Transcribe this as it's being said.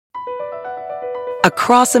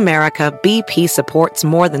Across America, BP supports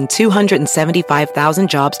more than 275,000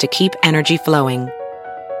 jobs to keep energy flowing.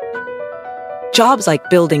 Jobs like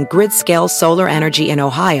building grid-scale solar energy in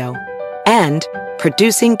Ohio and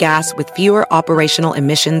producing gas with fewer operational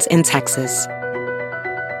emissions in Texas.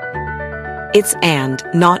 It's and,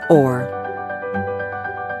 not or.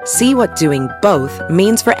 See what doing both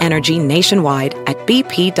means for energy nationwide at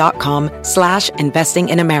bp.com/investing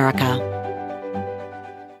in America.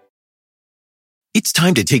 It's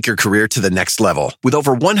time to take your career to the next level. With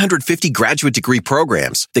over 150 graduate degree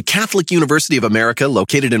programs, the Catholic University of America,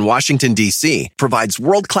 located in Washington, D.C., provides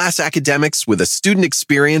world-class academics with a student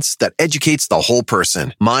experience that educates the whole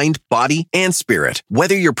person, mind, body, and spirit.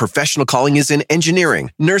 Whether your professional calling is in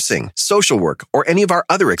engineering, nursing, social work, or any of our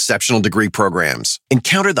other exceptional degree programs,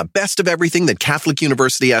 encounter the best of everything that Catholic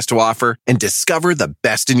University has to offer and discover the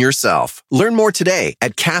best in yourself. Learn more today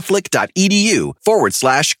at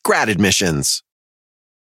catholic.edu/grad admissions.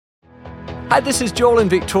 Hi, this is Joel and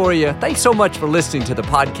Victoria. Thanks so much for listening to the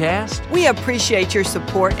podcast. We appreciate your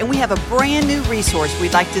support, and we have a brand new resource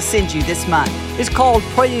we'd like to send you this month. It's called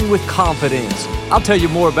Praying with Confidence. I'll tell you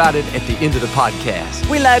more about it at the end of the podcast.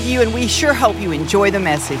 We love you, and we sure hope you enjoy the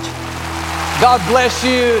message. God bless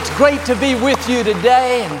you. It's great to be with you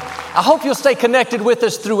today, and I hope you'll stay connected with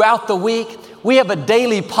us throughout the week. We have a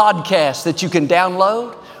daily podcast that you can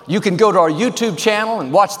download. You can go to our YouTube channel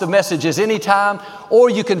and watch the messages anytime, or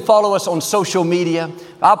you can follow us on social media.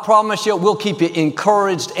 I promise you, we'll keep you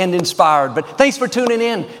encouraged and inspired. But thanks for tuning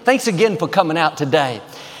in. Thanks again for coming out today.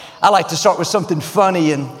 I like to start with something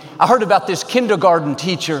funny, and I heard about this kindergarten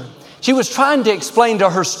teacher. She was trying to explain to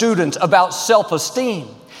her students about self-esteem.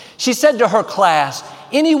 She said to her class,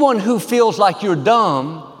 "Anyone who feels like you're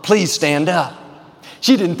dumb, please stand up."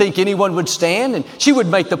 She didn't think anyone would stand, and she would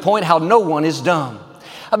make the point how no one is dumb.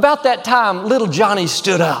 About that time, little Johnny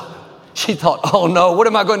stood up. She thought, "Oh no, what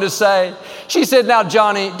am I going to say?" She said, "Now,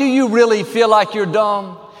 Johnny, do you really feel like you're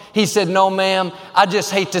dumb?" He said, "No, ma'am, I just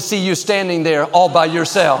hate to see you standing there all by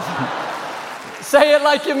yourself." Say it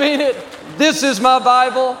like you mean it. This is my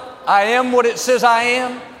Bible. I am what it says I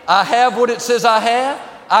am. I have what it says I have.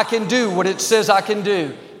 I can do what it says I can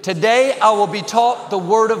do. Today, I will be taught the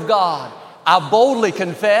Word of God. I boldly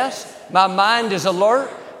confess. My mind is alert.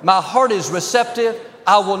 My heart is receptive.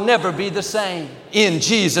 I will never be the same. In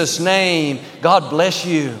Jesus' name, God bless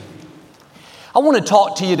you. I want to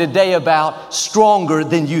talk to you today about stronger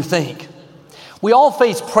than you think. We all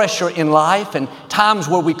face pressure in life and times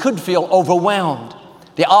where we could feel overwhelmed.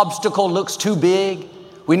 The obstacle looks too big.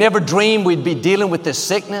 We never dreamed we'd be dealing with this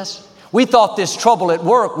sickness. We thought this trouble at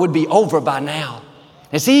work would be over by now.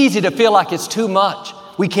 It's easy to feel like it's too much.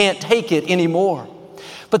 We can't take it anymore.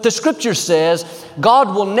 But the scripture says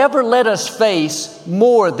God will never let us face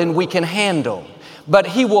more than we can handle, but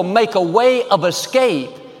He will make a way of escape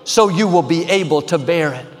so you will be able to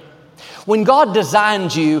bear it. When God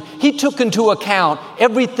designed you, He took into account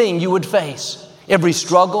everything you would face, every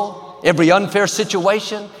struggle, every unfair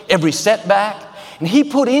situation, every setback, and He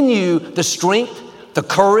put in you the strength, the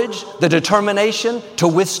courage, the determination to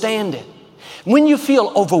withstand it. When you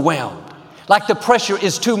feel overwhelmed, like the pressure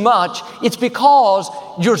is too much, it's because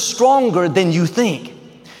you're stronger than you think.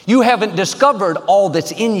 You haven't discovered all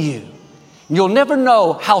that's in you. You'll never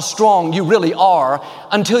know how strong you really are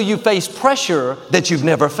until you face pressure that you've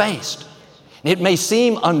never faced. It may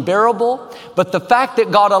seem unbearable, but the fact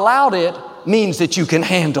that God allowed it means that you can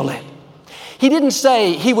handle it. He didn't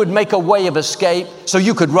say He would make a way of escape so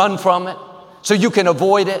you could run from it, so you can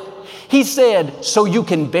avoid it. He said so you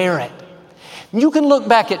can bear it. You can look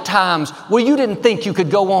back at times where you didn't think you could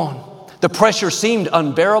go on. The pressure seemed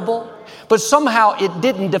unbearable, but somehow it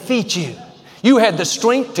didn't defeat you. You had the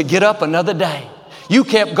strength to get up another day. You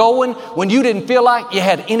kept going when you didn't feel like you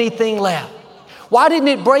had anything left. Why didn't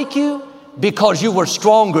it break you? Because you were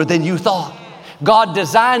stronger than you thought. God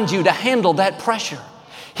designed you to handle that pressure.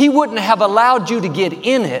 He wouldn't have allowed you to get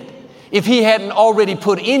in it if He hadn't already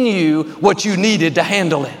put in you what you needed to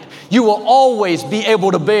handle it. You will always be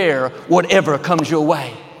able to bear whatever comes your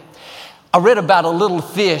way. I read about a little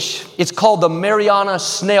fish. It's called the Mariana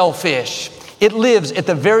snailfish. It lives at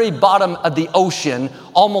the very bottom of the ocean,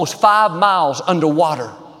 almost 5 miles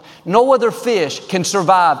underwater. No other fish can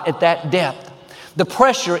survive at that depth. The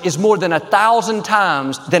pressure is more than 1,000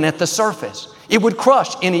 times than at the surface. It would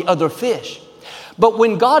crush any other fish. But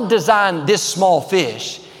when God designed this small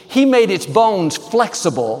fish, He made its bones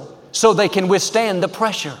flexible so they can withstand the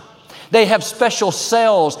pressure. They have special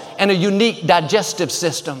cells and a unique digestive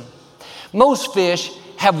system. Most fish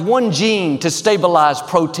have one gene to stabilize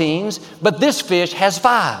proteins, but this fish has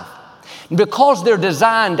 5. And because they're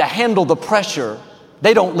designed to handle the pressure,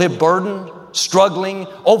 they don't live burdened struggling,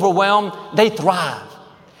 overwhelmed, they thrive.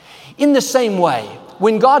 In the same way,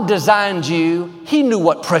 when God designed you, He knew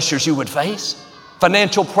what pressures you would face.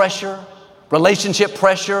 Financial pressure, relationship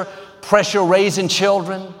pressure, pressure raising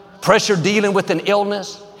children, pressure dealing with an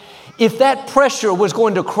illness. If that pressure was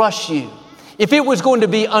going to crush you, if it was going to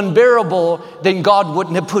be unbearable, then God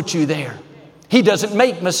wouldn't have put you there. He doesn't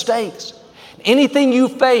make mistakes. Anything you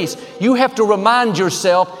face, you have to remind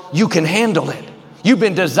yourself you can handle it. You've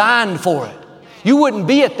been designed for it. You wouldn't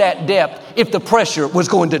be at that depth if the pressure was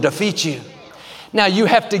going to defeat you. Now, you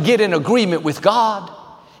have to get in agreement with God.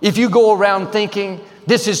 If you go around thinking,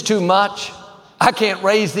 this is too much, I can't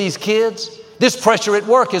raise these kids, this pressure at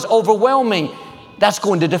work is overwhelming, that's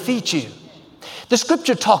going to defeat you. The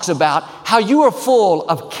scripture talks about how you are full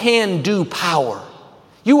of can-do power.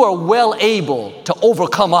 You are well able to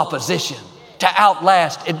overcome opposition, to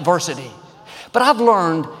outlast adversity. But I've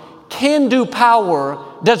learned can-do power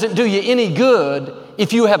doesn't do you any good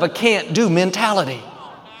if you have a can't-do mentality.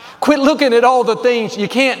 Quit looking at all the things you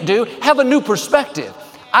can't do. Have a new perspective.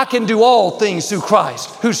 I can do all things through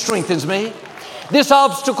Christ who strengthens me. This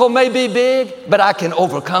obstacle may be big, but I can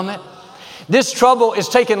overcome it. This trouble is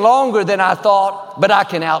taking longer than I thought, but I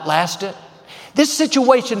can outlast it. This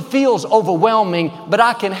situation feels overwhelming, but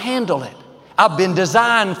I can handle it. I've been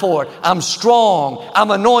designed for it. I'm strong.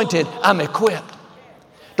 I'm anointed. I'm equipped.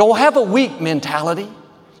 Don't have a weak mentality.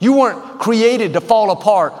 You weren't created to fall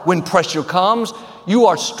apart when pressure comes. You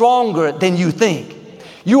are stronger than you think.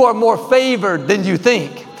 You are more favored than you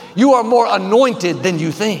think. You are more anointed than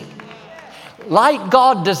you think. Like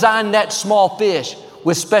God designed that small fish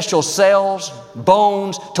with special cells,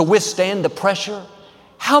 bones to withstand the pressure,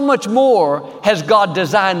 how much more has God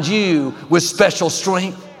designed you with special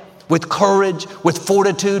strength, with courage, with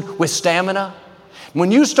fortitude, with stamina?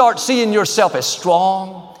 When you start seeing yourself as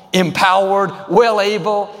strong, empowered, well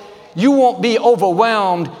able, you won't be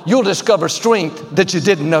overwhelmed. You'll discover strength that you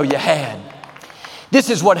didn't know you had. This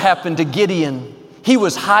is what happened to Gideon. He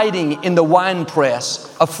was hiding in the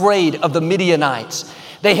winepress, afraid of the Midianites.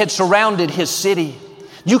 They had surrounded his city.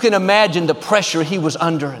 You can imagine the pressure he was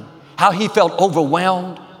under and how he felt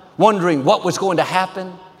overwhelmed, wondering what was going to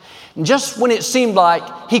happen. And just when it seemed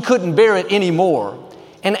like he couldn't bear it anymore,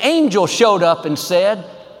 an angel showed up and said,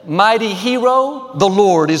 "Mighty hero, the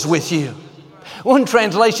Lord is with you." One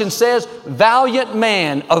translation says, "Valiant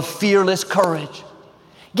man of fearless courage."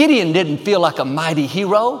 Gideon didn't feel like a mighty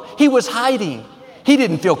hero. He was hiding. He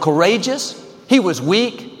didn't feel courageous. He was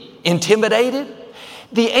weak, intimidated.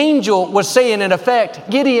 The angel was saying, in effect,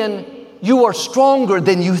 Gideon, you are stronger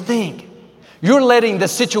than you think. You're letting the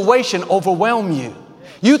situation overwhelm you.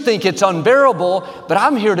 You think it's unbearable, but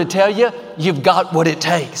I'm here to tell you, you've got what it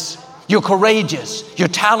takes. You're courageous. You're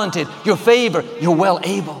talented. You're favored. You're well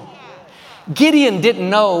able. Gideon didn't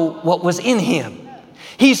know what was in him.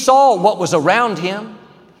 He saw what was around him,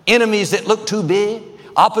 enemies that looked too big,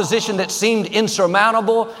 opposition that seemed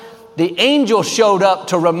insurmountable. The angel showed up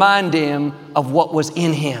to remind him of what was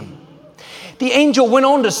in him. The angel went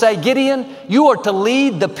on to say, Gideon, you are to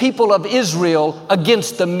lead the people of Israel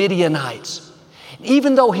against the Midianites.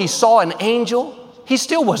 Even though he saw an angel, he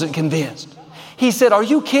still wasn't convinced. He said, are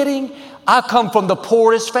you kidding? I come from the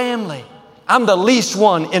poorest family. I'm the least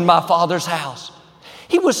one in my father's house.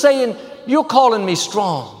 He was saying, you're calling me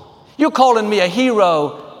strong. You're calling me a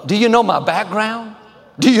hero. Do you know my background?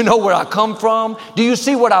 Do you know where I come from? Do you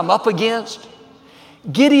see what I'm up against?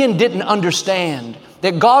 Gideon didn't understand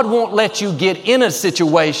that God won't let you get in a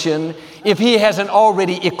situation if He hasn't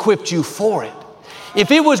already equipped you for it.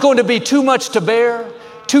 If it was going to be too much to bear,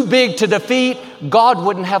 too big to defeat, God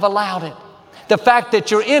wouldn't have allowed it. The fact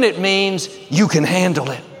that you're in it means you can handle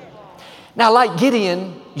it. Now, like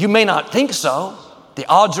Gideon, you may not think so. The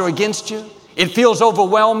odds are against you. It feels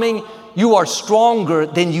overwhelming. You are stronger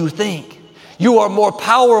than you think. You are more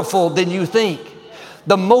powerful than you think.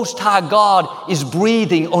 The Most High God is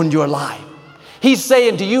breathing on your life. He's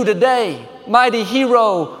saying to you today, mighty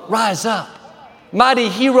hero, rise up. Mighty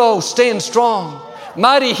hero, stand strong.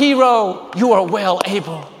 Mighty hero, you are well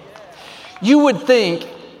able. You would think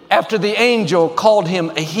after the angel called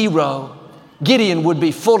him a hero, Gideon would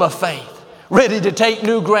be full of faith, ready to take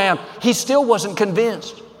new ground. He still wasn't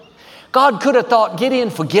convinced. God could have thought, Gideon,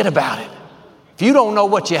 forget about it. If you don't know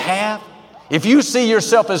what you have, if you see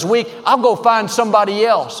yourself as weak, I'll go find somebody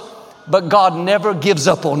else. But God never gives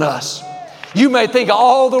up on us. You may think of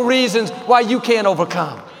all the reasons why you can't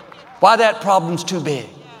overcome, why that problem's too big,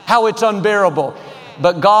 how it's unbearable.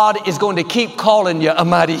 But God is going to keep calling you a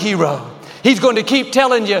mighty hero. He's going to keep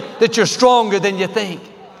telling you that you're stronger than you think.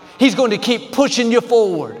 He's going to keep pushing you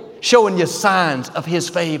forward, showing you signs of His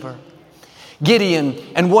favor. Gideon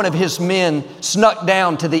and one of his men snuck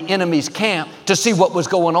down to the enemy's camp to see what was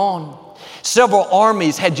going on. Several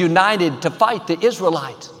armies had united to fight the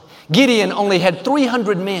Israelites. Gideon only had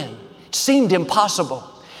 300 men. It seemed impossible.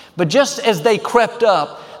 But just as they crept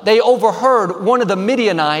up, they overheard one of the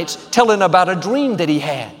Midianites telling about a dream that he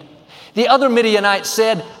had. The other Midianite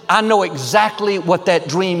said, I know exactly what that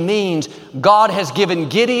dream means. God has given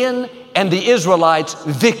Gideon and the Israelites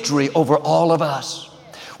victory over all of us.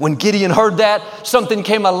 When Gideon heard that, something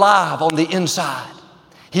came alive on the inside.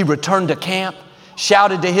 He returned to camp,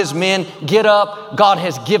 shouted to his men, get up, God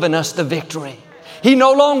has given us the victory. He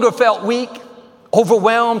no longer felt weak,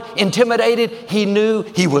 overwhelmed, intimidated. He knew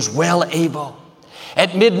he was well able.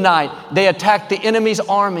 At midnight, they attacked the enemy's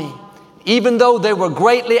army. Even though they were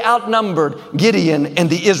greatly outnumbered, Gideon and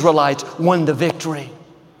the Israelites won the victory.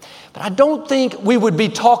 But I don't think we would be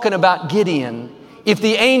talking about Gideon if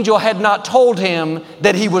the angel had not told him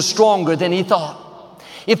that he was stronger than he thought.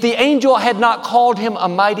 If the angel had not called him a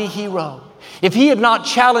mighty hero, if he had not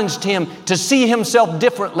challenged him to see himself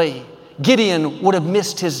differently, Gideon would have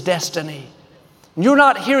missed his destiny. You're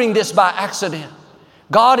not hearing this by accident.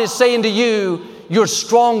 God is saying to you, you're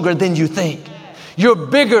stronger than you think. You're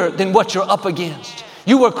bigger than what you're up against.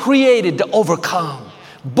 You were created to overcome,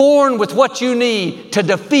 born with what you need to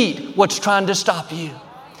defeat what's trying to stop you.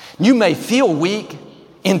 You may feel weak,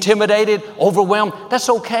 intimidated, overwhelmed. That's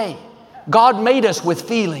okay. God made us with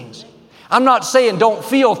feelings. I'm not saying don't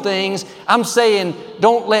feel things. I'm saying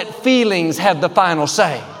don't let feelings have the final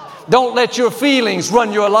say. Don't let your feelings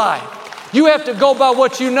run your life. You have to go by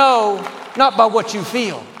what you know, not by what you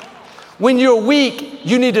feel. When you're weak,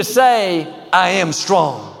 you need to say, I am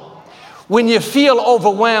strong. When you feel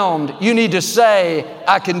overwhelmed, you need to say,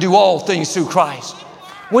 I can do all things through Christ.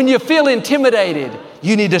 When you feel intimidated,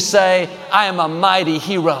 you need to say, I am a mighty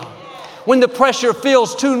hero. When the pressure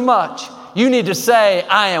feels too much, you need to say,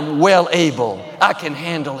 I am well able. I can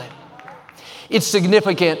handle it. It's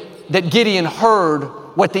significant that Gideon heard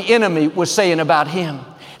what the enemy was saying about him.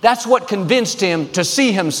 That's what convinced him to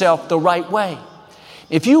see himself the right way.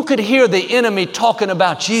 If you could hear the enemy talking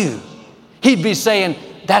about you, he'd be saying,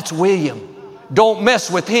 that's William. Don't mess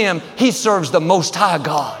with him. He serves the Most High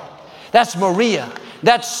God. That's Maria.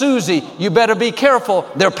 That's Susie. You better be careful.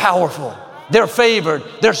 They're powerful. They're favored.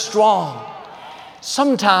 They're strong.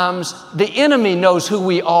 Sometimes the enemy knows who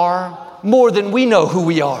we are more than we know who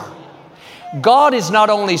we are. God is not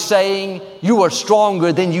only saying you are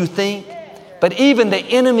stronger than you think, but even the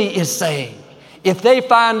enemy is saying, if they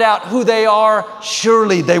find out who they are,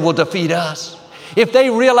 surely they will defeat us. If they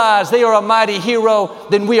realize they are a mighty hero,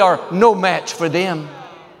 then we are no match for them.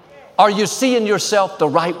 Are you seeing yourself the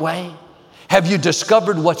right way? Have you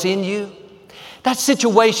discovered what's in you? That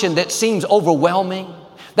situation that seems overwhelming,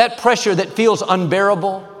 that pressure that feels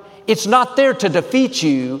unbearable, it's not there to defeat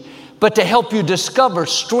you, but to help you discover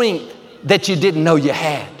strength that you didn't know you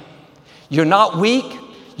had. You're not weak.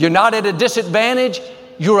 You're not at a disadvantage.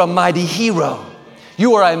 You're a mighty hero.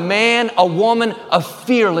 You are a man, a woman of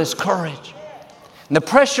fearless courage. And the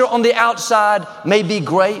pressure on the outside may be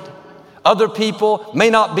great. Other people may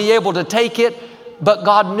not be able to take it, but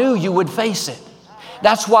God knew you would face it.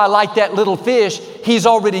 That's why, like that little fish, He's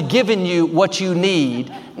already given you what you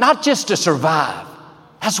need, not just to survive.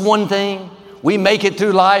 That's one thing. We make it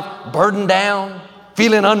through life burdened down,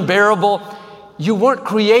 feeling unbearable. You weren't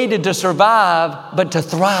created to survive, but to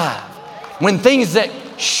thrive. When things that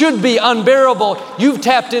should be unbearable, you've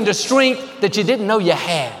tapped into strength that you didn't know you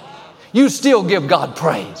had. You still give God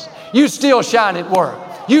praise. You still shine at work.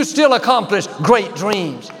 You still accomplish great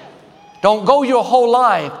dreams. Don't go your whole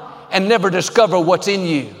life and never discover what's in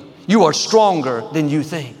you. You are stronger than you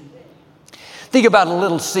think. Think about a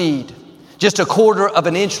little seed, just 1/4 of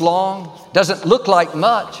an inch long. Doesn't look like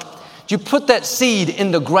much. You put that seed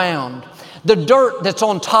in the ground. The dirt that's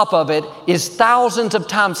on top of it is thousands of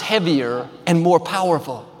times heavier and more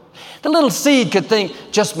powerful. The little seed could think,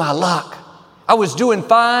 just my luck. I was doing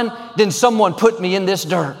fine, then someone put me in this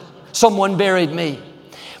dirt. Someone buried me.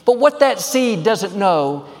 But what that seed doesn't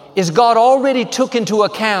know is God already took into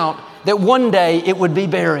account that one day it would be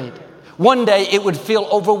buried. One day it would feel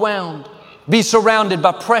overwhelmed, be surrounded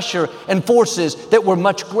by pressure and forces that were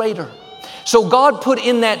much greater. So God put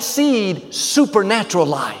in that seed supernatural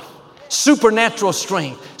life, supernatural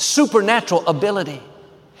strength, supernatural ability.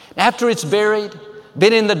 After it's buried,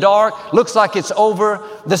 been in the dark, looks like it's over,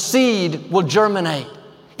 the seed will germinate.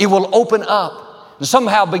 It will open up and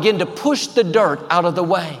somehow begin to push the dirt out of the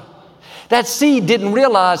way. That seed didn't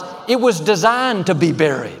realize it was designed to be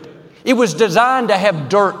buried. It was designed to have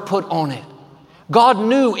dirt put on it. God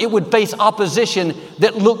knew it would face opposition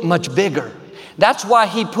that looked much bigger. That's why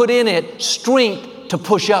He put in it strength to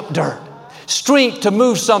push up dirt, strength to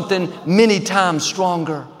move something many times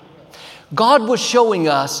stronger. God was showing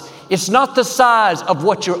us it's not the size of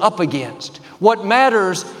what you're up against. What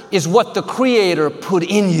matters is what the Creator put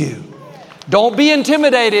in you. Don't be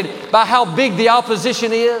intimidated by how big the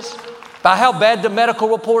opposition is, by how bad the medical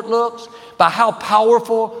report looks, by how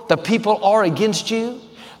powerful the people are against you.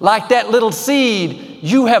 Like that little seed,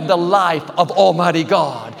 you have the life of Almighty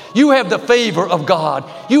God. You have the favor of God.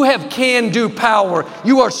 You have can-do power.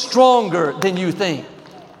 You are stronger than you think.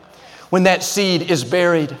 When that seed is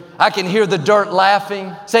buried, I can hear the dirt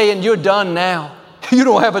laughing, saying, "You're done now. You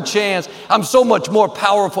don't have a chance. I'm so much more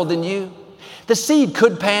powerful than you." The seed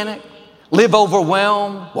could panic, live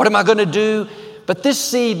overwhelmed. What am I going to do? But this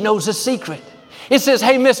seed knows a secret. It says,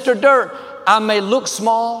 "Hey, Mr. Dirt, I may look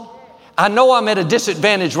small. I know I'm at a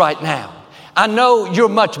disadvantage right now. I know you're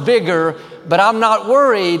much bigger, but I'm not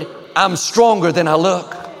worried. I'm stronger than I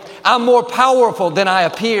look. I'm more powerful than I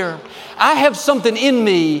appear. I have something in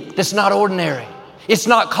me that's not ordinary. It's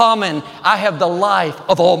not common. I have the life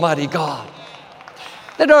of Almighty God."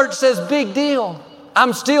 The dirt says, "Big deal.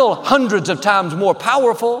 I'm still hundreds of times more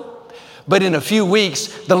powerful." But in a few weeks,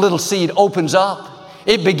 the little seed opens up.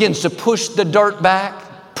 It begins to push the dirt back,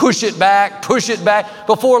 push it back, push it back.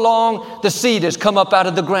 Before long, the seed has come up out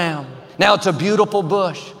of the ground. Now it's a beautiful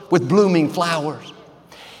bush with blooming flowers.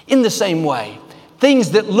 In the same way,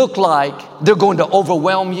 things that look like they're going to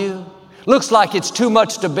overwhelm you, looks like it's too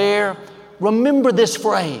much to bear, remember this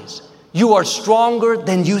phrase: you are stronger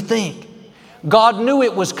than you think. God knew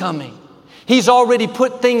it was coming. He's already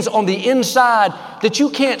put things on the inside that you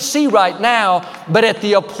can't see right now, but at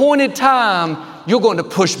the appointed time, you're going to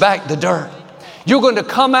push back the dirt. You're going to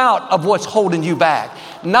come out of what's holding you back.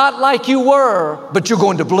 Not like you were, but you're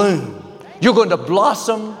going to bloom. You're going to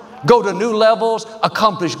blossom, go to new levels,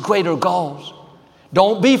 accomplish greater goals.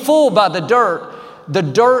 Don't be fooled by the dirt. The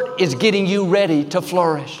dirt is getting you ready to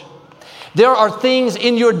flourish. There are things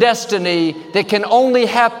in your destiny that can only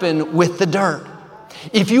happen with the dirt.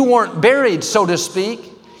 If you weren't buried, so to speak,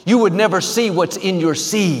 you would never see what's in your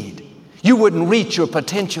seed. You wouldn't reach your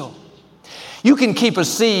potential. You can keep a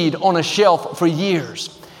seed on a shelf for years.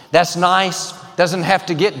 That's nice. Doesn't have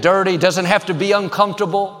to get dirty. Doesn't have to be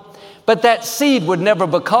uncomfortable. But that seed would never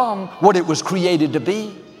become what it was created to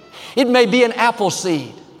be. It may be an apple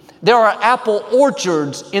seed. There are apple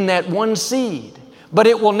orchards in that one seed, but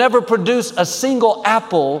it will never produce a single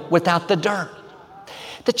apple without the dirt.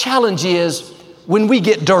 The challenge is when we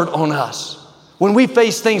get dirt on us, when we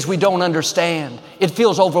face things we don't understand, it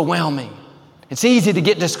feels overwhelming. It's easy to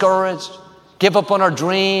get discouraged, give up on our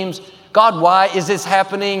dreams. God, why is this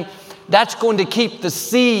happening? That's going to keep the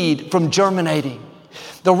seed from germinating.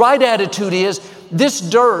 The right attitude is, this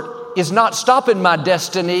dirt is not stopping my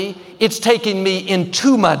destiny, it's taking me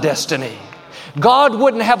into my destiny. God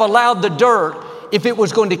wouldn't have allowed the dirt if it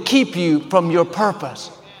was going to keep you from your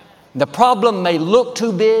purpose. The problem may look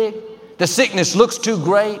too big, the sickness looks too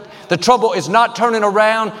great, the trouble is not turning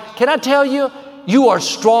around. Can I tell you, you are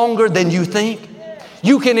stronger than you think.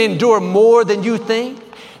 You can endure more than you think.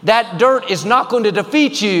 That dirt is not going to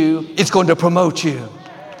defeat you, it's going to promote you.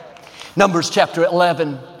 Numbers chapter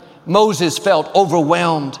 11, Moses felt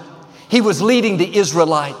overwhelmed. He was leading the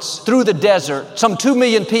Israelites through the desert, some 2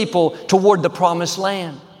 million people, toward the promised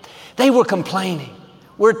land. They were complaining.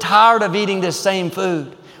 We're tired of eating this same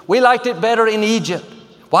food. We liked it better in Egypt.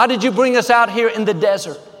 Why did you bring us out here in the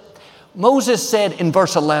desert? Moses said in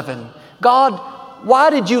verse 11, God, why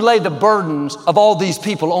did you lay the burdens of all these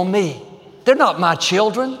people on me? They're not my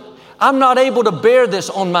children. I'm not able to bear this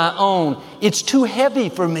on my own. It's too heavy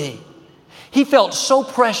for me. He felt so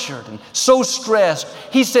pressured and so stressed.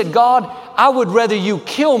 He said, God, I would rather you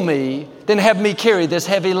kill me than have me carry this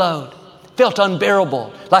heavy load. Felt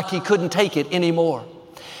unbearable, like he couldn't take it anymore.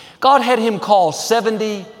 God had him call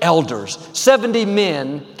 70 elders, 70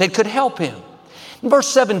 men that could help him. In verse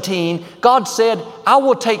 17, God said, I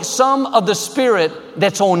will take some of the spirit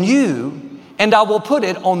that's on you and I will put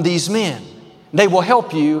it on these men. They will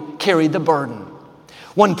help you carry the burden.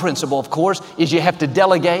 One principle, of course, is you have to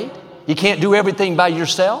delegate. You can't do everything by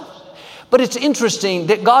yourself. But it's interesting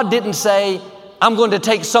that God didn't say, I'm going to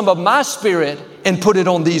take some of my spirit and put it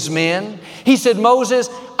on these men. He said, Moses,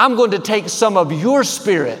 I'm going to take some of your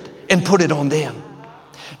spirit and put it on them.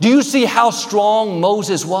 Do you see how strong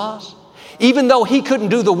Moses was? Even though he couldn't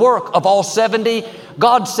do the work of all 70,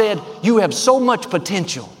 God said, you have so much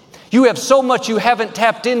potential. You have so much you haven't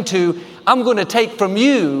tapped into. I'm going to take from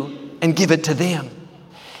you and give it to them.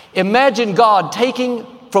 Imagine God taking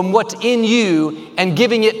from what's in you and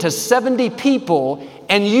giving it to 70 people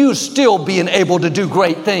and you still being able to do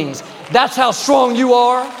great things. That's how strong you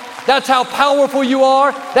are. That's how powerful you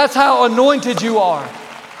are. That's how anointed you are.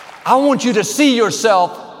 I want you to see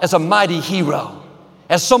yourself as a mighty hero,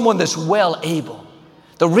 as someone that's well able.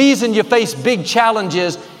 The reason you face big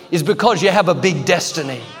challenges is because you have a big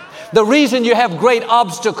destiny. The reason you have great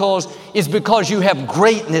obstacles is because you have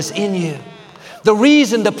greatness in you. The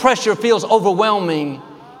reason the pressure feels overwhelming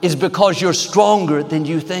is because you're stronger than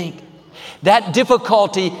you think. That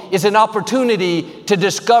difficulty is an opportunity to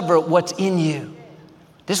discover what's in you.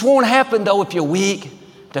 This won't happen though if you're weak,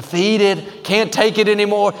 defeated, can't take it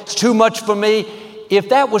anymore, it's too much for me. If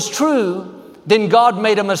that was true, then God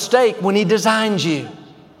made a mistake when He designed you.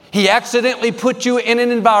 He accidentally put you in an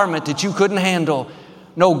environment that you couldn't handle.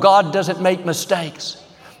 No, God doesn't make mistakes.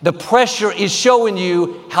 The pressure is showing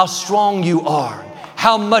you how strong you are,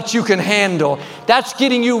 how much you can handle. That's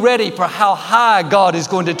getting you ready for how high God is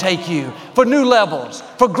going to take you, for new levels,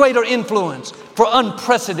 for greater influence, for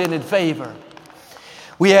unprecedented favor.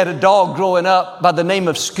 We had a dog growing up by the name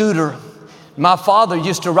of Scooter. My father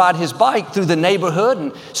used to ride his bike through the neighborhood,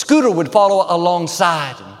 and Scooter would follow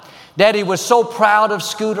alongside. Daddy was so proud of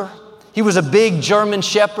Scooter. He was a big German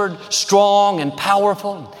shepherd, strong and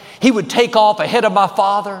powerful. He would take off ahead of my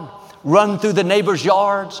father, run through the neighbors'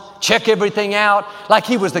 yards, check everything out like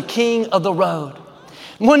he was the king of the road.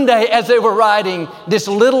 One day as they were riding, this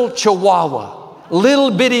little Chihuahua,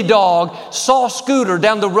 little bitty dog, saw Scooter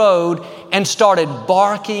down the road and started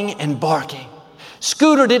barking and barking.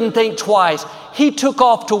 Scooter didn't think twice. He took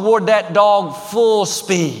off toward that dog full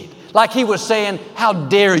speed, like he was saying, "How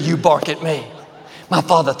dare you bark at me?" My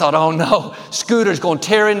father thought, oh no, Scooter's going to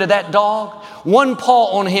tear into that dog. One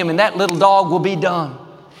paw on him and that little dog will be done.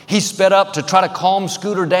 He sped up to try to calm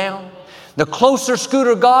Scooter down. The closer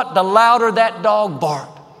Scooter got, the louder that dog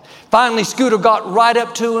barked. Finally, Scooter got right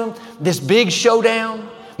up to him, this big showdown.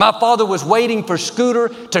 My father was waiting for Scooter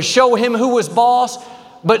to show him who was boss,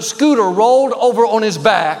 but Scooter rolled over on his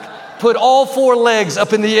back, put all four legs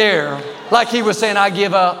up in the air, like he was saying, "I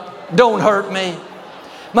give up, don't hurt me."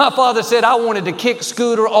 My father said I wanted to kick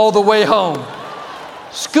Scooter all the way home.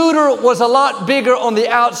 Scooter was a lot bigger on the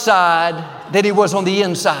outside than he was on the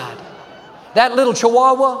inside. That little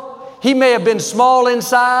Chihuahua, he may have been small in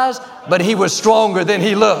size, but he was stronger than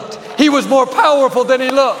he looked. He was more powerful than he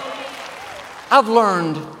looked. I've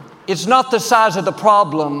learned it's not the size of the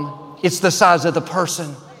problem, it's the size of the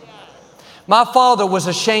person. My father was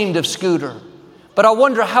ashamed of Scooter, but I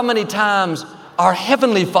wonder how many times our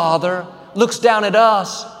Heavenly Father looks down at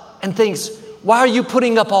us and thinks, why are you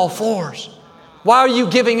putting up all fours? Why are you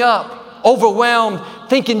giving up, overwhelmed,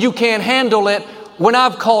 thinking you can't handle it when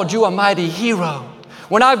I've called you a mighty hero,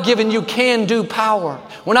 when I've given you can-do power,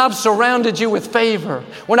 when I've surrounded you with favor,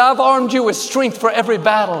 when I've armed you with strength for every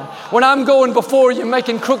battle, when I'm going before you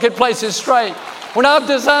making crooked places straight, when I've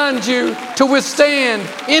designed you to withstand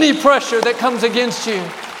any pressure that comes against you.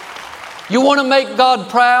 You want to make God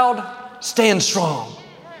proud? Stand strong.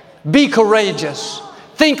 Be courageous.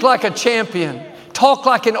 Think like a champion. Talk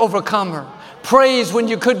like an overcomer. Praise when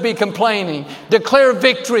you could be complaining. Declare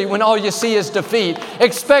victory when all you see is defeat.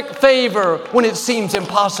 Expect favor when it seems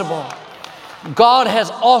impossible. God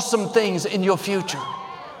has awesome things in your future.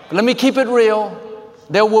 But let me keep it real.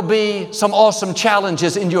 There will be some awesome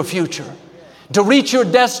challenges in your future. To reach your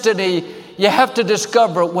destiny, you have to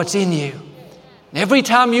discover what's in you. Every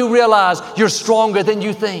time you realize you're stronger than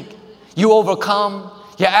you think, you overcome,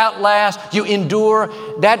 you outlast, you endure,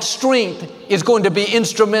 that strength is going to be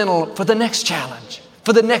instrumental for the next challenge,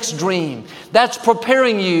 for the next dream. That's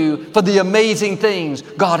preparing you for the amazing things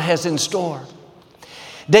God has in store.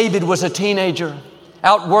 David was a teenager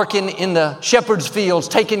out working in the shepherd's fields,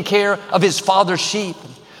 taking care of his father's sheep.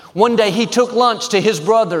 One day he took lunch to his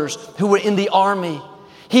brothers who were in the army.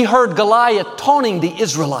 He heard Goliath taunting the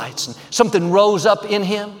Israelites, and something rose up in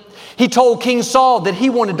him. He told King Saul that he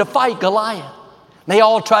wanted to fight Goliath. They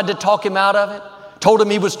all tried to talk him out of it, told him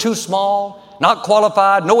he was too small, not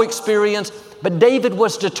qualified, no experience, but David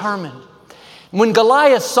was determined. When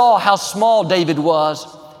Goliath saw how small David was,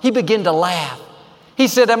 he began to laugh. He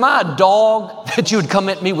said, "Am I a dog that you would come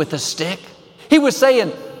at me with a stick?" He was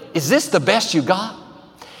saying, "Is this the best you got?"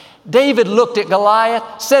 David looked at Goliath,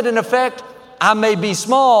 said in effect, "I may be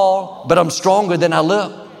small, but I'm stronger than I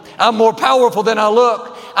look. I'm more powerful than I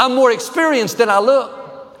look. I'm more experienced than I look."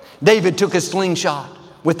 David took a slingshot.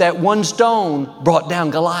 With that one stone, brought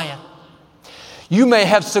down Goliath. You may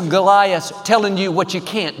have some Goliaths telling you what you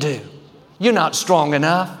can't do. You're not strong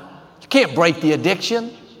enough. You can't break the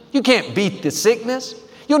addiction. You can't beat the sickness.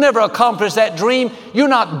 You'll never accomplish that dream. You're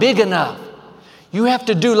not big enough. You have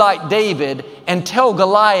to do like David and tell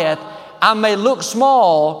Goliath, I may look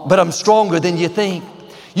small, but I'm stronger than you think.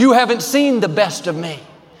 You haven't seen the best of me.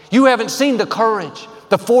 You haven't seen the courage,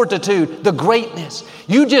 the fortitude, the greatness.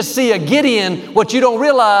 You just see a Gideon. What you don't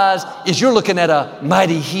realize is you're looking at a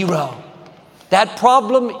mighty hero. That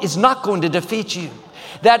problem is not going to defeat you.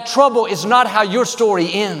 That trouble is not how your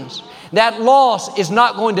story ends. That loss is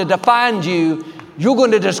not going to define you. You're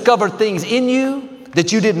going to discover things in you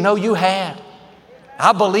that you didn't know you had.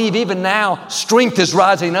 I believe even now, strength is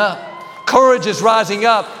rising up. Courage is rising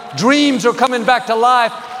up. Dreams are coming back to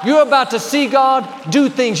life. You're about to see God do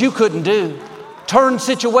things you couldn't do. Turn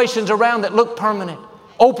situations around that look permanent.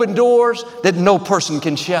 Open doors that no person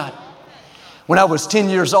can shut. When I was 10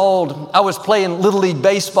 years old, I was playing Little League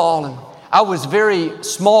baseball, and I was very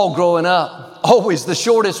small growing up, always the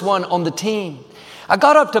shortest one on the team. I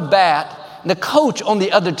got up to bat, and the coach on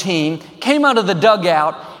the other team came out of the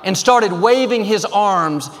dugout and started waving his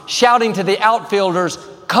arms, shouting to the outfielders,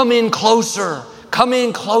 "Come in closer, come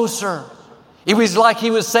in closer." It was like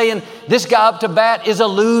he was saying, this guy up to bat is a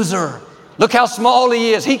loser. Look how small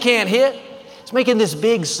he is. He can't hit. He's making this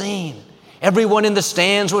big scene. Everyone in the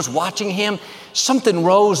stands was watching him. Something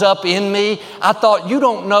rose up in me. I thought, you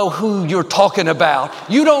don't know who you're talking about.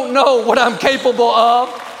 You don't know what I'm capable of.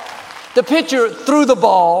 The pitcher threw the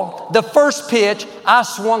ball. The first pitch, I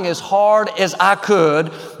swung as hard as I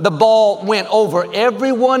could. The ball went over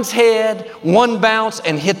everyone's head, one bounce,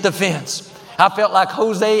 and hit the fence. I felt like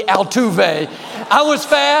Jose Altuve. I was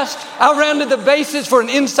fast. I rounded the bases for an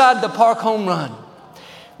inside the park home run.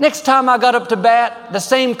 Next time I got up to bat, the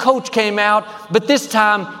same coach came out, but this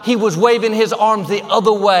time he was waving his arms the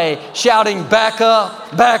other way, shouting, "Back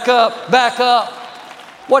up, back up, back up."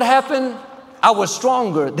 What happened? I was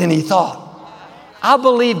stronger than he thought. I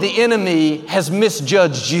believe the enemy has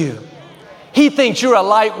misjudged you. He thinks you're a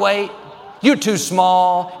lightweight, you're too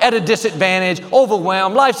small, at a disadvantage,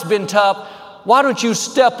 overwhelmed, life's been tough. Why don't you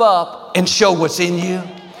step up and show what's in you?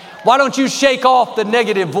 Why don't you shake off the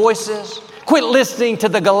negative voices? Quit listening to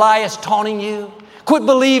the Goliaths taunting you. Quit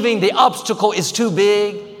believing the obstacle is too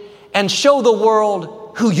big, and show the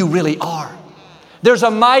world who you really are. There's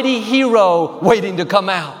a mighty hero waiting to come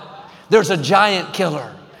out. There's a giant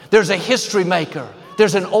killer. There's a history maker.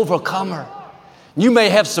 There's an overcomer. You may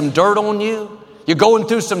have some dirt on you. You're going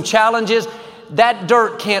through some challenges. That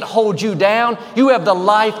dirt can't hold you down. You have the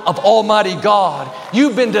life of Almighty God.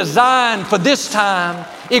 You've been designed for this time,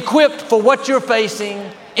 equipped for what you're facing,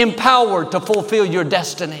 empowered to fulfill your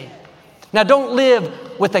destiny. Now, don't live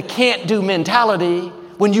with a can't-do mentality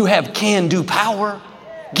when you have can-do power.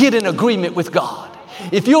 Get in agreement with God.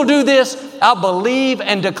 If you'll do this, I believe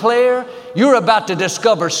and declare you're about to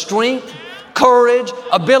discover strength, courage,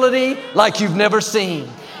 ability like you've never seen.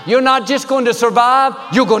 You're not just going to survive,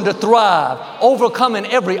 you're going to thrive, overcoming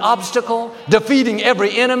every obstacle, defeating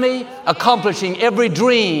every enemy, accomplishing every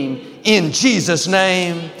dream in Jesus'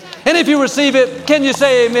 name. And if you receive it, can you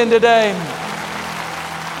say amen today?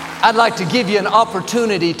 I'd like to give you an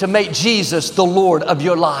opportunity to make Jesus the Lord of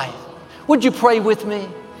your life. Would you pray with me?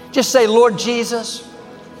 Just say, "Lord Jesus,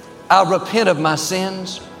 I repent of my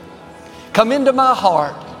sins. Come into my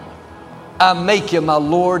heart. I make you my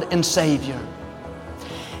Lord and Savior."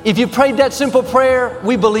 If you prayed that simple prayer,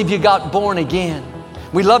 we believe you got born again.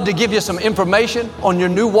 We'd love to give you some information on your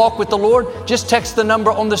new walk with the Lord. Just text the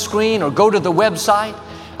number on the screen or go to the website.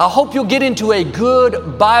 I hope you'll get into a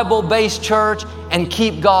good Bible-based church and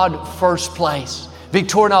keep God first place.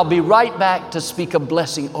 Victoria and I'll be right back to speak a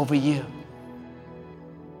blessing over you.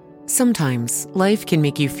 Sometimes life can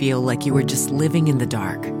make you feel like you are just living in the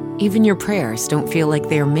dark. Even your prayers don't feel like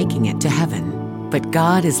they are making it to heaven. But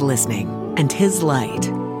God is listening, and His light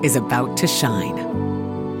is about to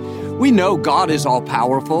shine. We know God is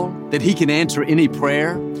all-powerful, that He can answer any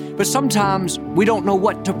prayer, but sometimes we don't know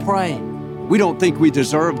what to pray. We don't think we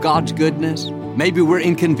deserve God's goodness. Maybe we're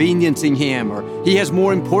inconveniencing Him, or He has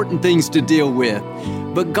more important things to deal with.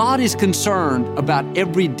 But God is concerned about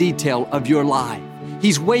every detail of your life.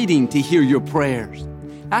 He's waiting to hear your prayers.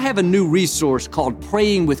 I have a new resource called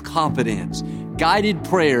Praying with Confidence, guided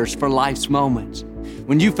prayers for life's moments.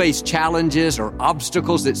 When you face challenges or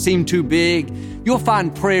obstacles that seem too big, you'll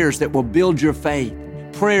find prayers that will build your faith,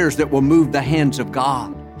 prayers that will move the hands of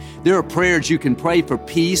God. There are prayers you can pray for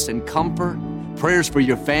peace and comfort, prayers for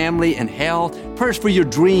your family and health, prayers for your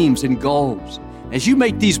dreams and goals. As you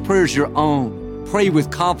make these prayers your own, pray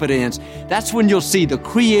with confidence, that's when you'll see the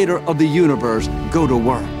Creator of the universe go to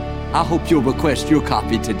work. I hope you'll request your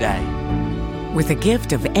copy today. With a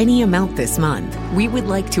gift of any amount this month, we would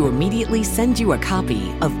like to immediately send you a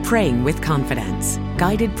copy of Praying with Confidence,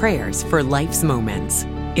 Guided Prayers for Life's Moments.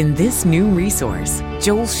 In this new resource,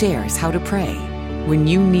 Joel shares how to pray, when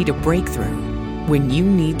you need a breakthrough, when you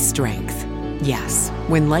need strength. Yes,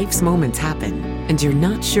 when life's moments happen and you're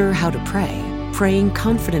not sure how to pray, praying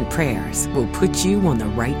confident prayers will put you on the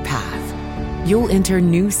right path. You'll enter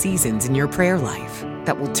new seasons in your prayer life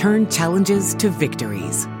that will turn challenges to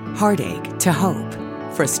victories, heartache to hope,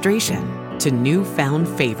 frustration to newfound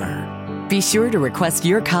favor. Be sure to request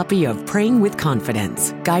your copy of Praying with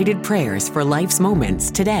Confidence, Guided Prayers for Life's Moments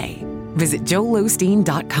today. Visit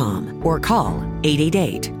joelosteen.com or call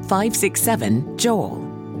 888-567-JOEL.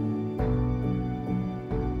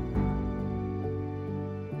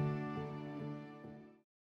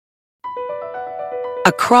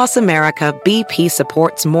 Across America, BP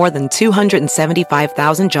supports more than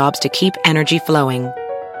 275,000 jobs to keep energy flowing.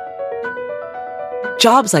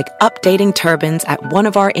 Jobs like updating turbines at one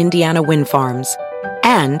of our Indiana wind farms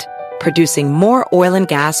and producing more oil and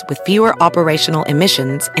gas with fewer operational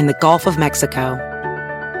emissions in the Gulf of Mexico.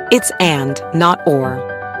 It's and, not or.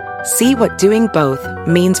 See what doing both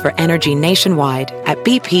means for energy nationwide at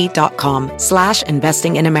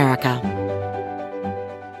bp.com/investing in America.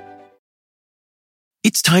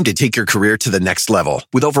 It's time to take your career to the next level.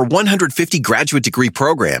 With over 150 graduate degree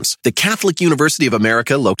programs, the Catholic University of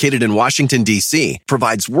America, located in Washington, D.C.,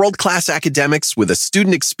 provides world-class academics with a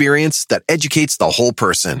student experience that educates the whole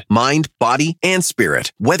person, mind, body, and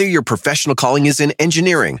spirit. Whether your professional calling is in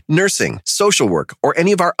engineering, nursing, social work, or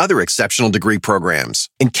any of our other exceptional degree programs,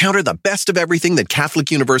 encounter the best of everything that Catholic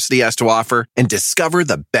University has to offer and discover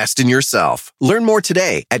the best in yourself. Learn more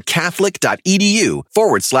today at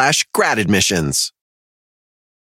catholic.edu/grad admissions.